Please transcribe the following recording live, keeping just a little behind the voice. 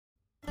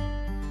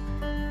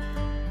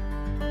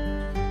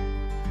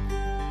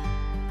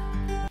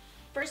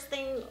First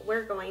thing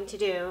we're going to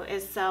do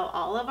is sew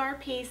all of our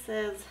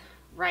pieces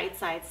right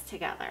sides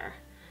together.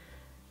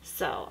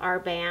 So our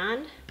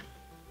band,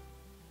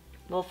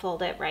 we'll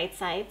fold it right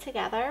side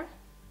together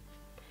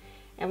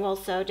and we'll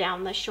sew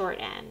down the short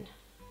end.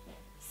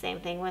 Same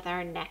thing with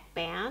our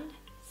neckband.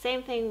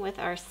 Same thing with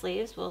our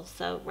sleeves. We'll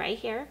sew right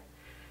here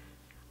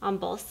on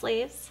both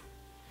sleeves.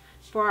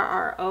 For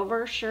our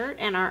overshirt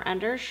and our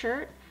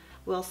undershirt,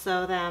 we'll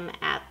sew them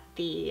at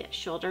the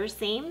shoulder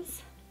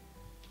seams,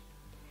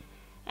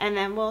 and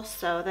then we'll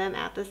sew them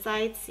at the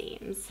side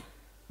seams.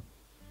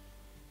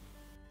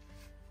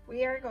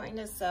 We are going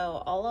to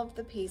sew all of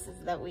the pieces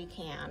that we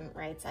can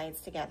right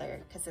sides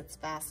together because it's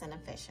fast and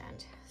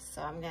efficient.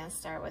 So I'm going to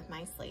start with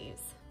my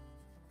sleeves.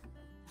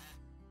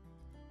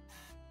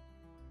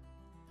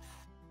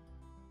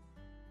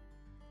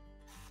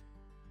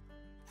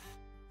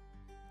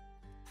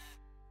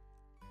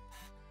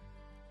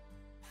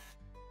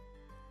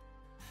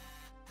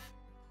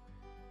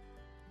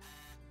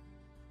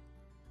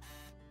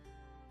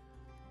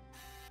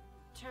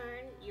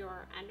 Turn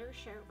your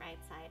undershirt right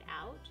side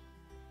out.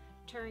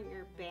 Turn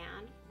your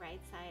band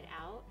right side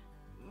out.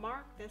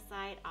 Mark the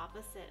side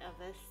opposite of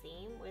the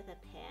seam with a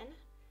pin.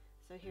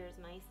 So here's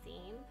my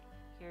seam,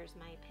 here's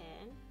my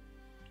pin.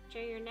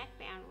 Turn your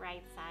neckband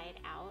right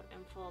side out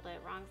and fold it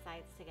wrong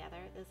sides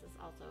together. This is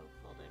also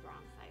folded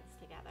wrong sides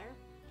together.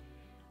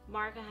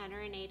 Mark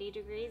 180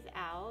 degrees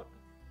out,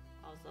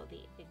 also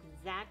the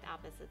exact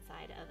opposite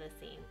side of the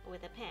seam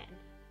with a pin.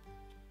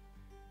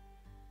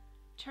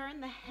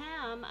 Turn the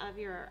hem of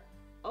your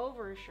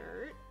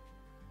overshirt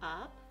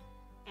up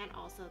and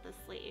also the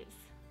sleeves.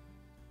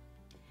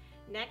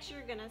 Next,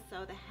 you're going to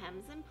sew the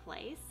hems in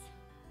place,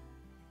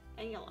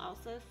 and you'll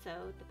also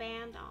sew the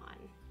band on.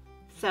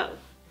 So,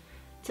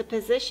 to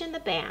position the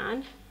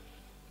band,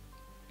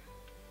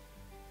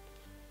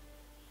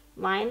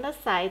 line the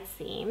side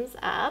seams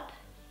up,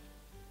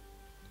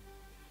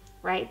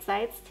 right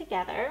sides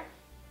together,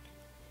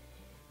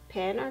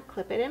 pin or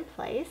clip it in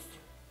place.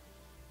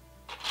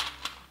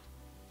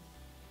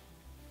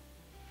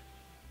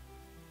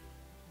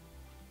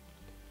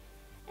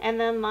 And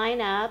then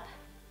line up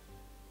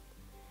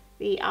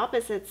the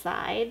opposite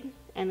side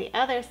and the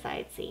other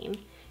side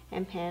seam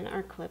and pin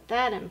or clip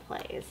that in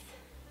place.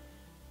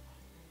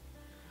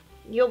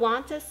 You'll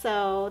want to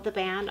sew the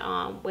band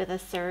on with a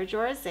serge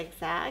or a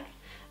zigzag.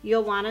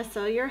 You'll want to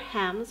sew your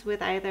hems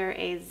with either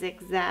a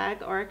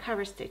zigzag or a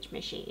cover stitch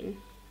machine.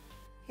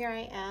 Here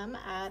I am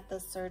at the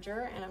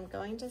serger and I'm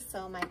going to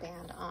sew my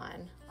band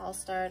on. I'll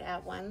start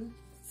at one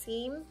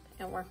seam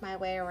and work my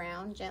way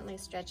around, gently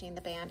stretching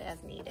the band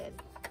as needed.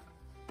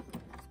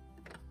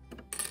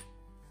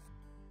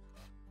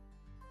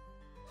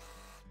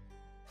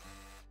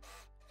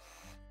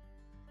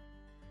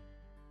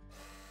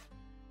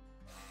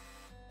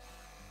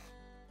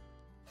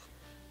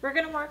 We're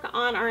going to work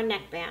on our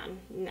neckband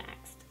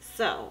next.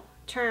 So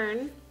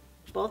turn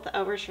both the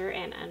overshirt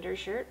and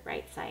undershirt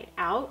right side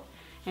out.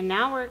 And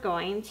now we're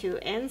going to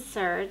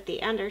insert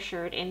the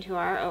undershirt into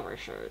our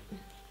overshirt.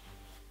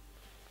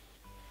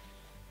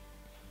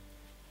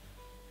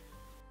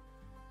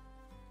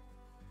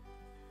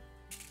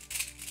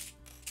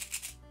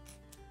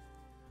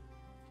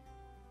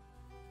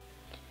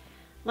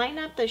 Line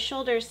up the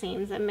shoulder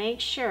seams and make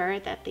sure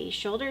that the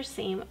shoulder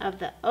seam of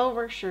the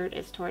overshirt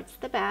is towards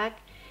the back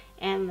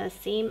and the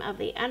seam of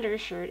the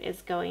undershirt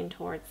is going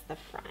towards the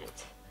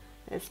front.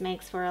 This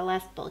makes for a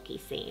less bulky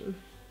seam.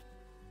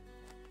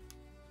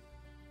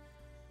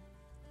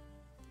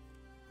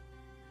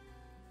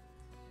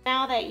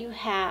 Now that you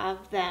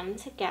have them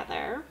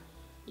together,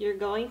 you're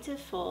going to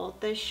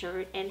fold the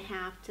shirt in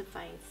half to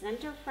find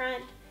center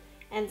front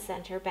and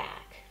center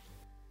back.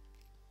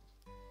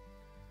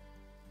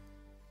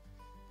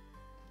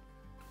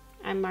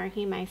 I'm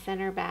marking my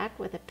center back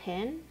with a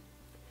pin,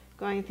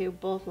 going through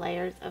both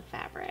layers of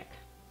fabric.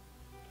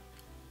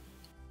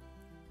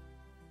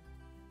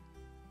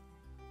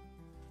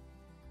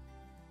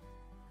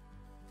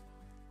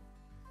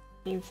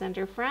 In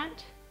center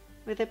front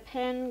with a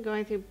pin,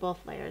 going through both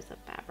layers of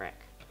fabric.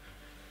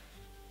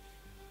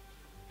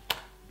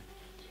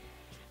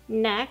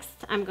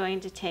 Next, I'm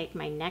going to take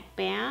my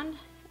neckband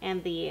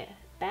and the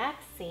back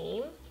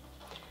seam.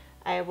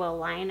 I will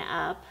line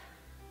up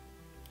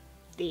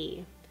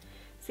the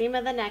seam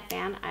of the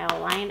neckband. I'll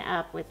line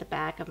up with the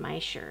back of my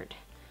shirt.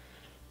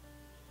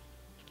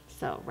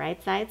 So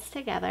right sides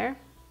together,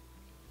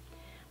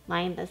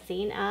 line the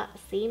seam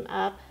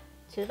up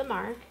to the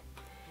mark,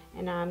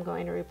 and now I'm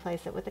going to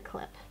replace it with a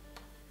clip.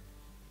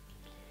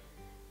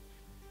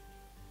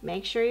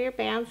 Make sure your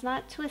band's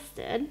not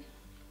twisted,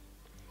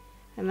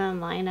 and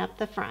then line up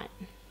the front.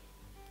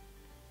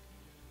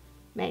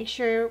 Make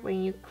sure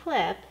when you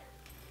clip,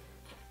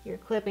 you're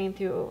clipping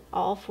through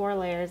all 4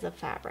 layers of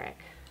fabric.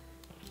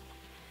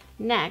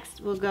 Next,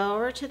 we'll go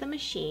over to the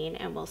machine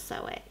and we'll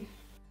sew it.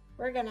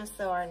 We're going to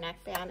sew our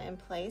neckband in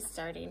place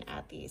starting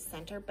at the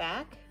center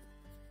back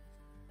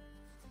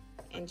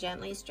and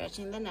gently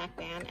stretching the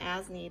neckband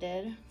as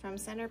needed from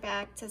center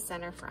back to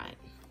center front.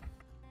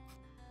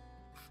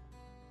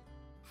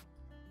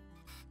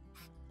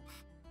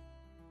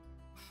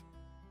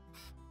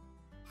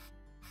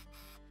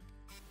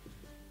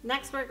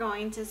 Next, we're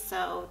going to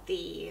sew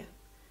the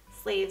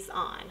sleeves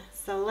on.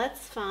 So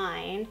let's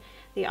find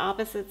the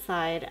opposite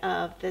side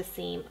of the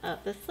seam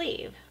of the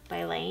sleeve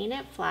by laying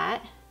it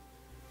flat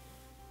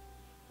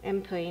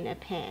and putting a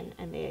pin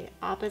on the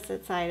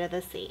opposite side of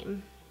the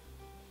seam.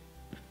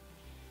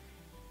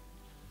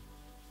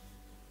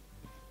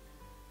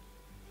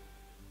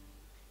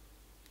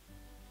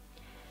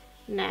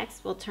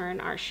 Next, we'll turn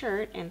our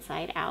shirt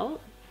inside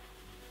out.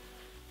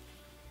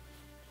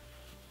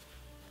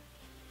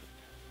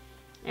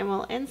 And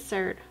we'll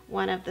insert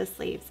one of the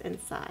sleeves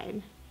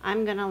inside.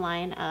 I'm going to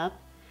line up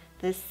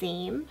the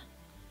seam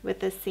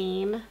with the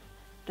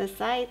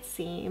side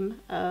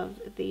seam of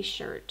the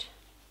shirt.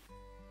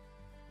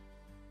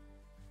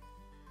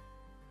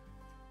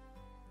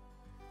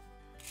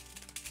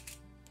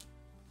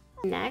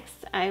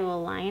 Next, I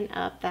will line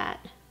up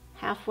that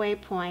halfway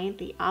point,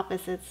 the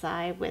opposite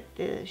side, with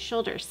the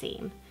shoulder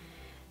seam.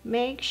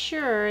 Make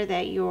sure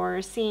that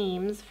your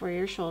seams for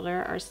your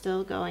shoulder are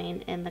still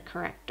going in the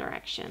correct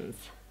directions.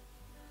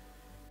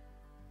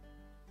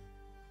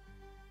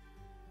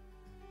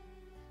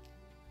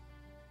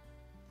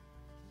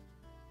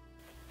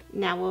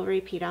 Now we'll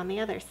repeat on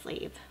the other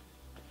sleeve.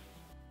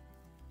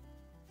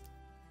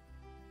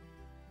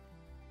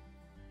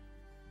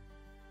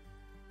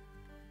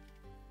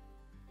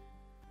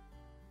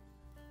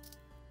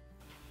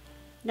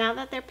 Now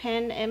that they're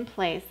pinned in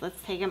place,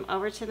 let's take them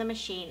over to the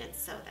machine and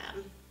sew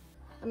them.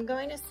 I'm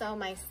going to sew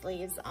my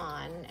sleeves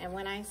on, and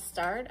when I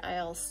start,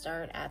 I'll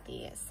start at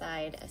the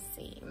side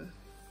seam.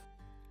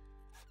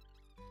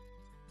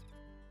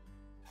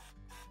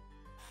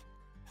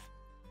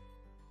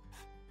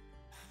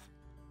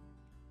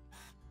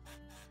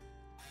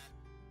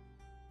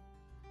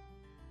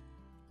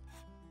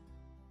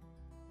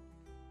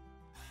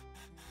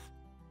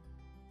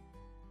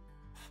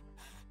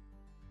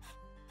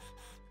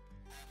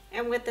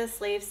 And with the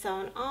sleeve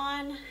sewn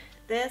on,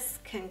 this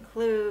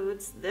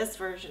concludes this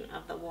version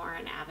of the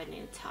Warren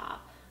Avenue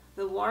top.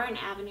 The Warren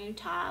Avenue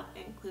top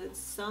includes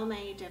so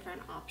many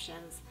different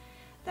options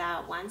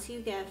that once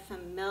you get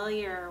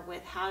familiar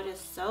with how to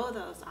sew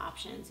those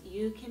options,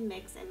 you can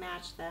mix and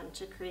match them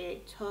to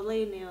create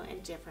totally new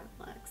and different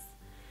looks.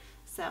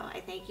 So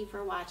I thank you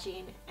for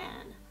watching,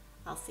 and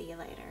I'll see you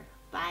later.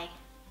 Bye.